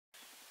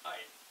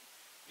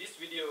This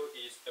video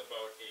is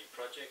about a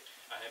project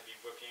I have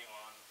been working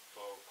on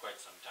for quite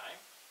some time,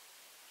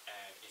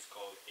 and it's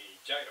called a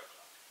gyro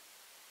clock.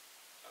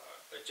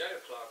 A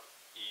gyro clock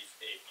is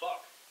a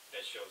clock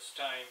that shows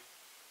time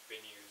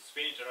when you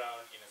spin it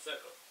around in a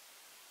circle.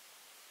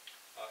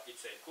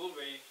 It's a cool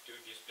way to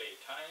display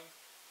time,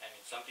 and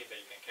it's something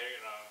that you can carry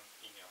around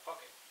in your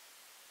pocket.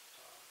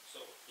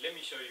 So let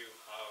me show you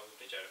how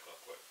the gyro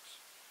clock works.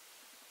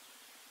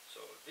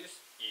 So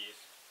this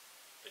is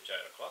the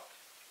gyro clock,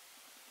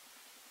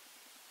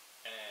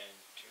 and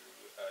to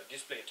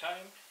display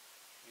time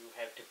you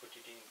have to put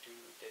it into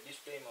the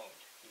display mode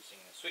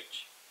using a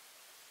switch,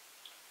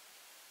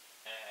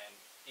 and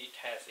it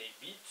has a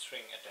bead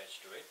string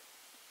attached to it,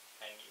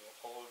 and you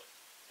hold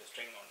the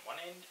string on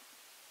one end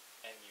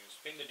and you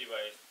spin the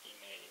device in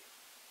a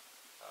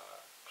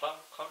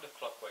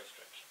counterclockwise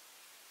direction.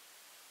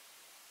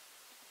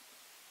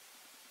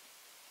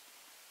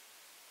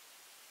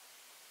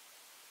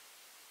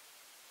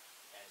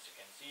 As you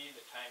can see,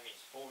 the time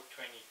is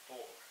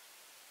 4:24.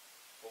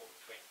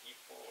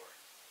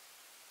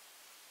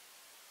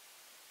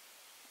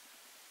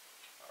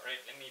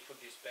 Alright, let me put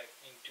this back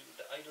into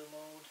the idle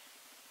mode.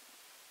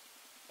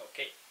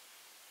 Okay,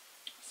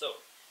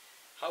 so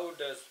how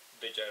does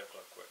the gyro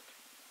clock work?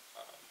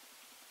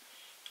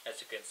 As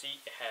you can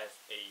see, it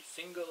has a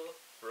single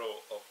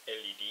row of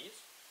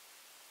LEDs,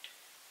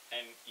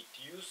 and it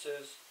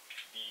uses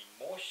the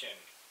motion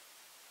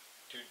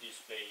to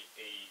display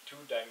a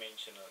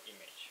two-dimensional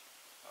image,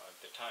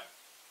 the time.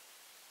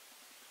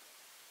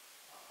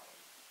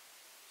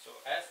 So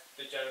as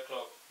the gyro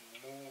clock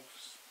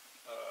moves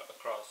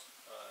across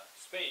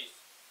space,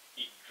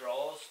 it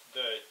draws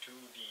the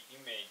 2D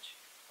image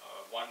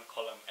one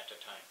column at a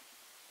time.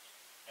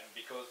 And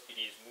because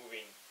it is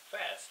moving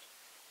fast,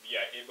 we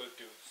are able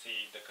to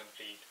see the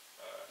complete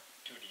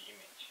 2D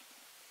image.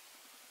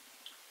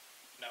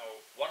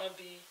 Now, one of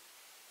the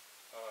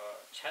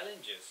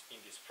challenges in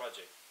this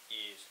project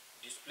is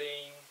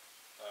displaying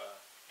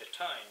the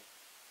time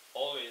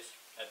always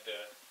at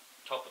the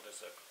top of the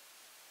circle.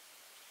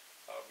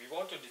 We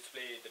want to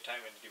display the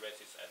time when the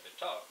device is at the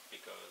top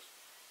because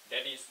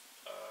that is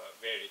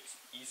where it's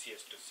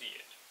easiest to see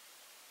it.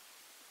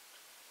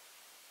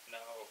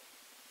 Now,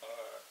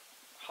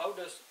 how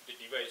does the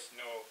device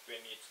know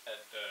when it's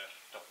at the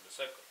top of the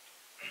circle?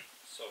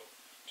 So,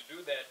 to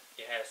do that,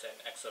 it has an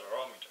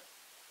accelerometer.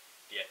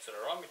 The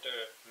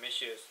accelerometer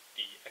measures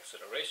the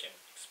acceleration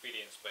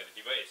experienced by the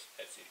device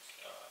as it's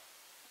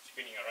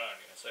spinning around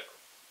in a circle.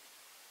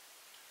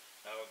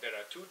 Now, there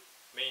are two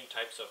main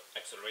types of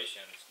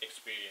accelerations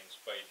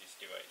experienced by this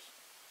device.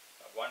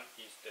 One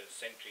is the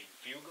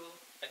centrifugal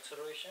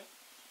acceleration,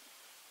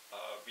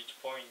 which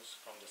points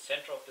from the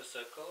center of the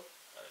circle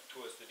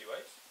towards the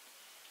device,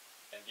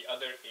 and the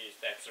other is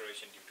the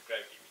acceleration due to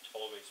gravity, which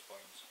always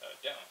points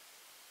down.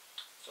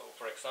 So,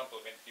 for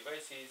example, when the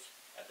device is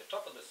at the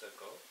top of the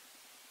circle,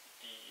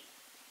 the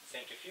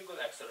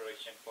centrifugal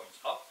acceleration points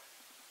up,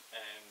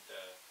 and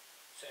the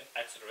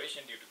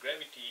acceleration due to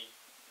gravity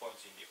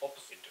points in the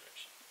opposite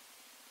direction.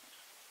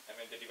 And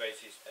when the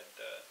device is at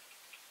the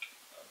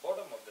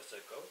bottom of the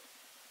circle,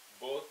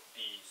 both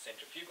the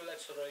centrifugal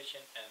acceleration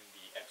and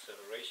the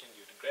acceleration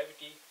due to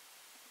gravity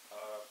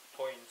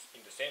points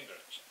in the same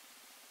direction.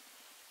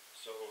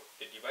 So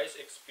the device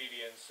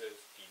experiences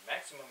the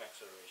maximum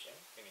acceleration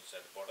when it's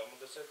at the bottom of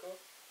the circle,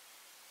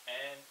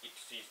 and it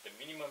sees the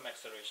minimum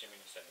acceleration when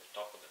it's at the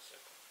top of the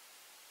circle.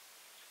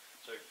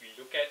 So if we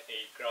look at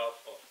a graph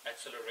of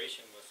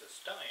acceleration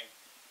versus time,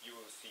 you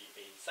will see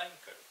a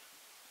sine curve,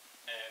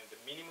 and the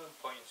minimum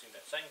points in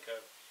that sine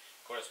curve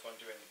correspond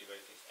to when the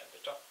device is at the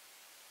top.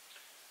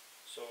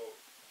 So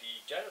the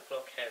gyro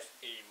clock has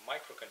a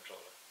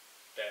microcontroller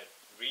that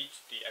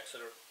reads the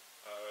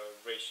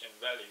acceleration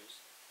values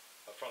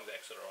from the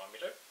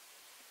accelerometer,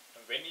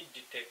 and when it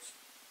detects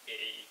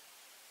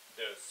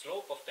the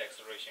slope of the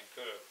acceleration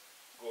curve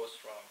goes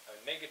from a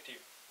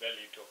negative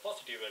value to a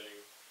positive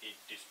value, it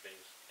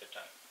displays the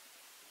time.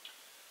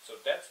 So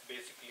that's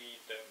basically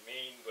the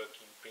main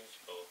working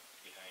principle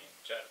behind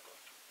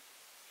gyro-clock.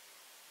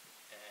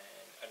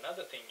 And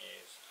another thing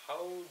is,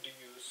 how do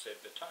you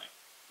set the time?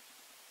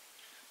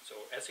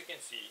 So as you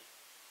can see,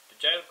 the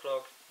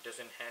gyro-clock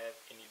doesn't have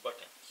any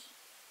buttons.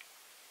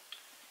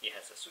 It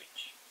has a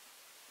switch.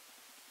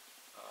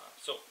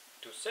 So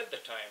to set the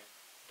time,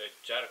 the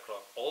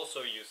gyro-clock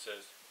also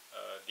uses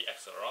the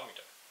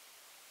accelerometer.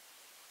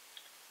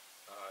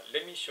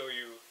 Let me show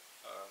you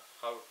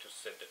how to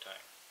set the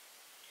time.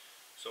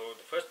 So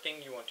the first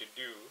thing you want to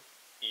do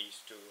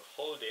is to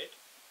hold it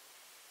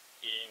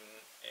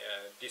in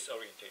this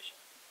orientation,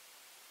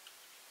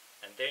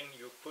 and then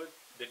you put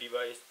the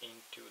device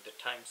into the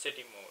time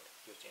setting mode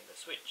using the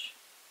switch.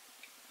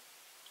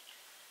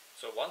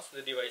 So once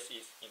the device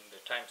is in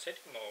the time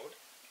setting mode,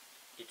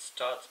 it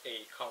starts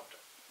a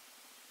counter,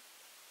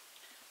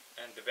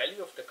 and the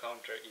value of the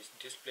counter is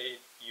displayed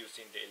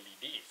using the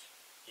LEDs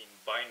in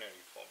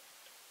binary format.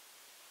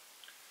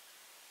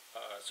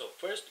 So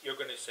first you're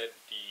going to set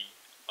the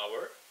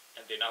hour,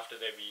 and then after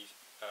that we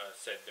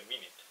set the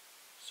minute.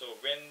 So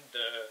when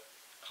the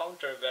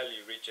counter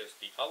value reaches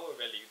the hour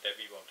value that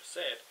we want to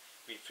set,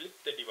 we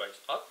flip the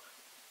device up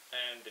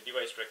and the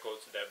device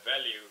records that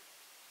value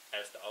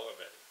as the hour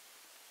value.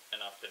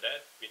 And after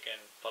that, we can,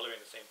 following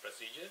the same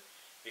procedure,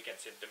 we can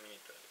set the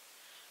minute value.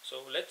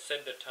 So let's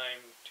set the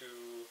time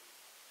to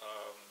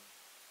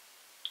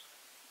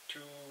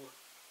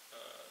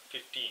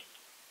 2:15.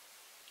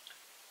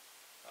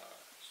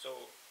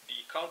 So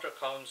the counter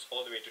counts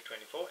all the way to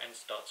 24 and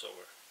starts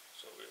over.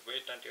 So we'll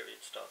wait until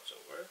it starts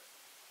over.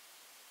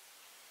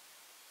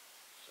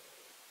 So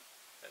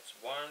that's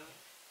 1,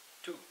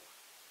 2.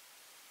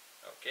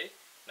 Okay,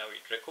 now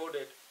it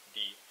recorded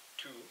the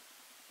 2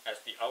 as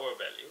the hour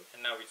value,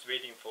 and now it's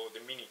waiting for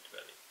the minute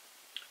value.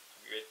 So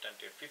we wait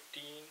until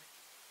 15.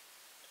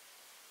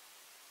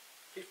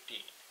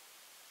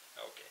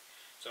 Okay,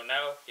 so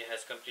now it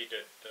has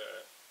completed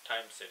the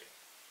time setting.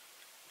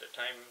 The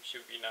time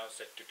should be now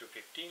set to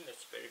 2:15.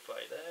 Let's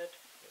verify that.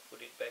 We'll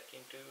put it back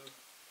into.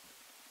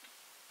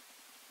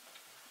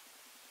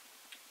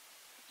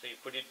 So you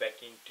put it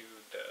back into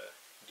the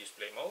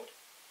display mode.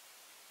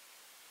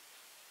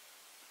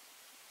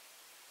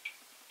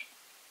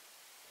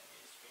 And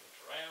we spin it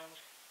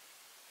around.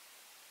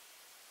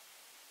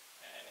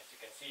 And as you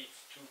can see,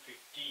 it's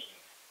 2:15.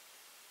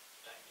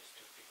 Time is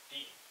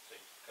 2:15. So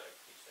you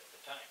correctly set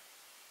the time.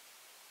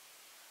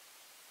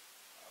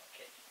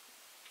 Okay.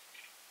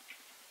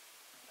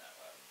 Now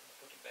I'm going to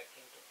put it back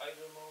into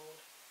idle mode.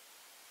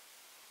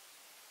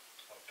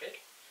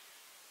 Okay.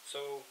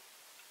 So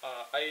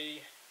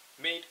I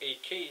made a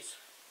case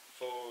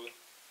for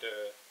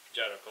the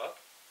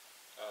Gyro'clock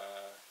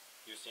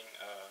using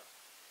a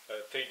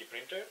 3D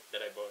printer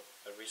that I bought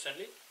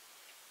recently,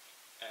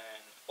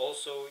 and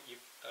also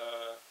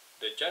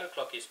the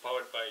Gyro'clock is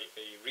powered by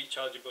a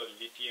rechargeable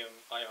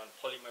lithium-ion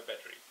polymer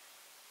battery.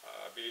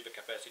 I believe the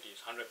capacity is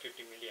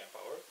 150 milliamp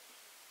hour,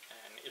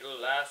 and it will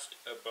last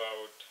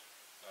about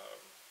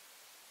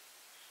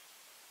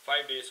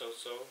 5 days or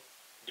so,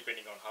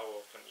 depending on how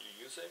often you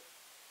use it,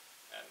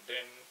 and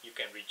then you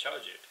can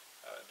recharge it.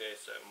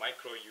 There's a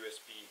micro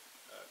USB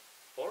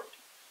port,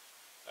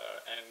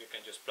 and you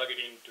can just plug it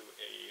into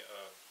a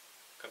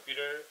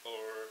computer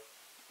or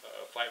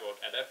a 5-volt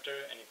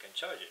adapter and you can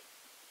charge it.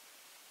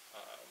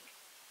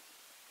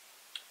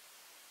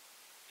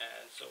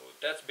 And so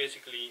that's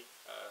basically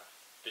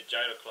the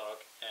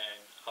Gyro'clock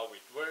and how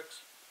it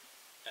works.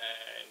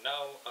 And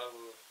now I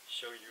will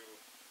show you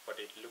what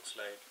it looks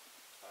like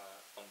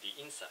on the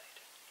inside.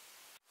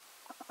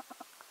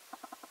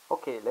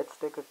 Okay, let's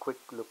take a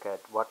quick look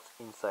at what's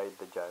inside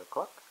the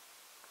Gyro'clock.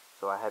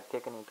 So I have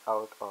taken it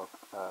out of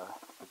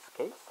its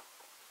case,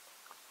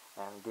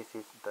 and this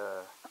is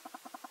the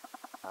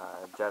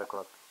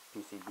Gyro'clock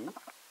PCB,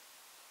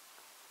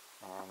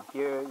 and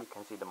here you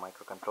can see the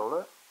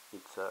microcontroller.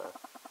 It's a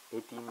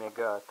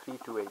ATmega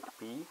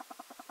 328P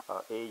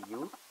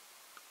AU,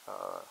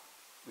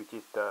 which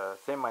is the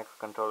same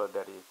microcontroller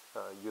that is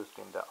used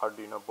in the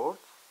Arduino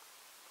boards.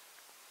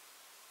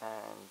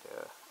 And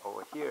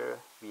over here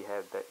we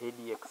have the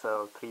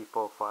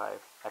ADXL345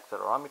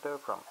 accelerometer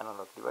from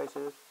Analog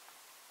Devices.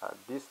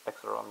 This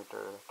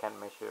accelerometer can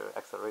measure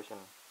acceleration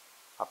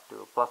up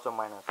to plus or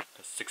minus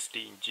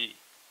 16 G.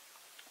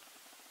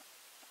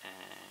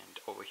 And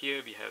over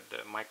here we have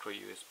the micro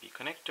USB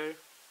connector,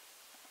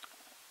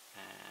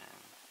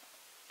 and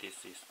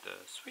this is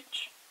the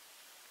switch.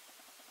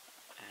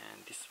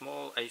 And this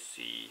small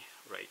IC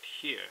right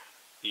here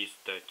is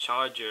the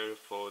charger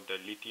for the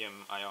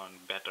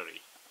lithium-ion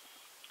battery.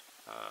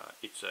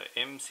 It's a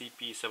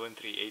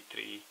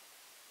MCP7383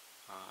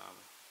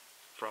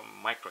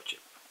 from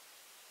Microchip.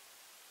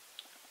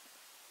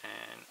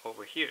 And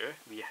over here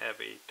we have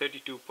a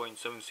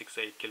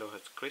 32.768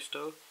 kHz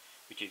crystal,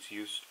 which is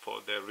used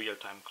for the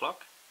real-time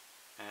clock,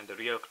 and the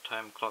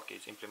real-time clock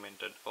is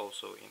implemented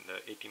also in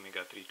the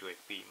ATmega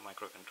 328P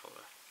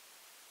microcontroller.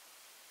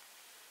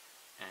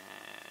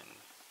 And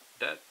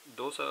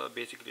those are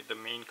basically the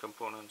main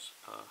components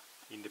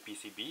in the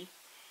PCB.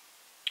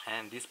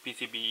 And this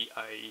PCB,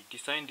 I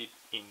designed it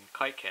in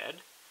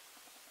KiCad,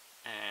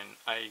 and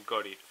I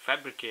got it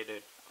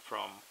fabricated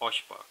from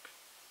Oshpark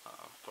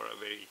for a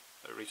very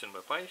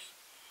reasonable price.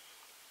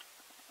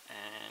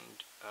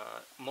 And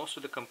most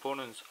of the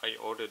components I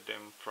ordered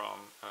them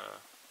from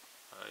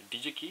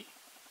DigiKey,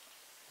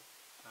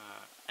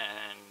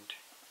 and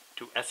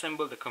to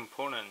assemble the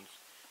components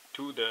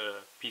to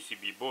the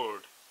PCB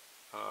board,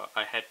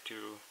 I had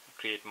to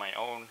create my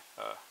own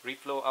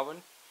reflow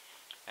oven.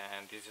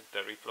 And this is the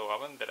reflow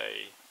oven that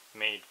I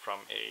made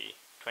from a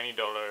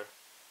 $20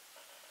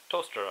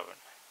 toaster oven,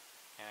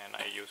 and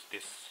I use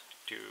this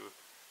to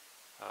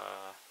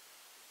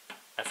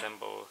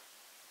assemble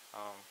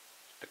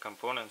the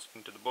components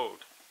into the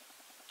board.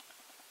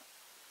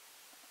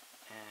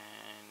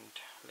 And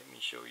let me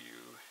show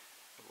you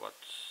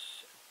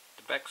what's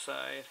the back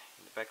side.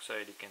 In the back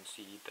side you can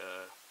see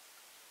the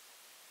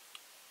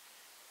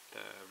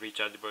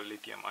rechargeable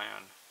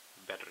lithium-ion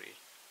battery.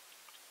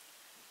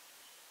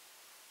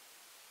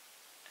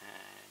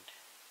 And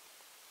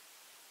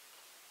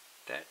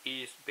that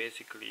is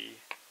basically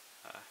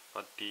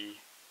what the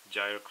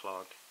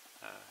Gyro'clock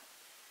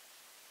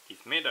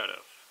is made out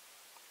of.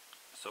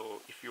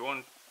 So if you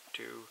want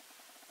to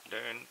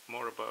learn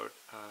more about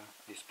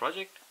this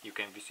project, you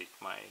can visit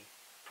my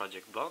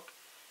project blog,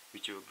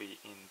 which will be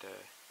in the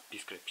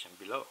description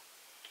below.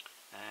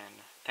 And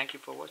thank you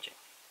for watching.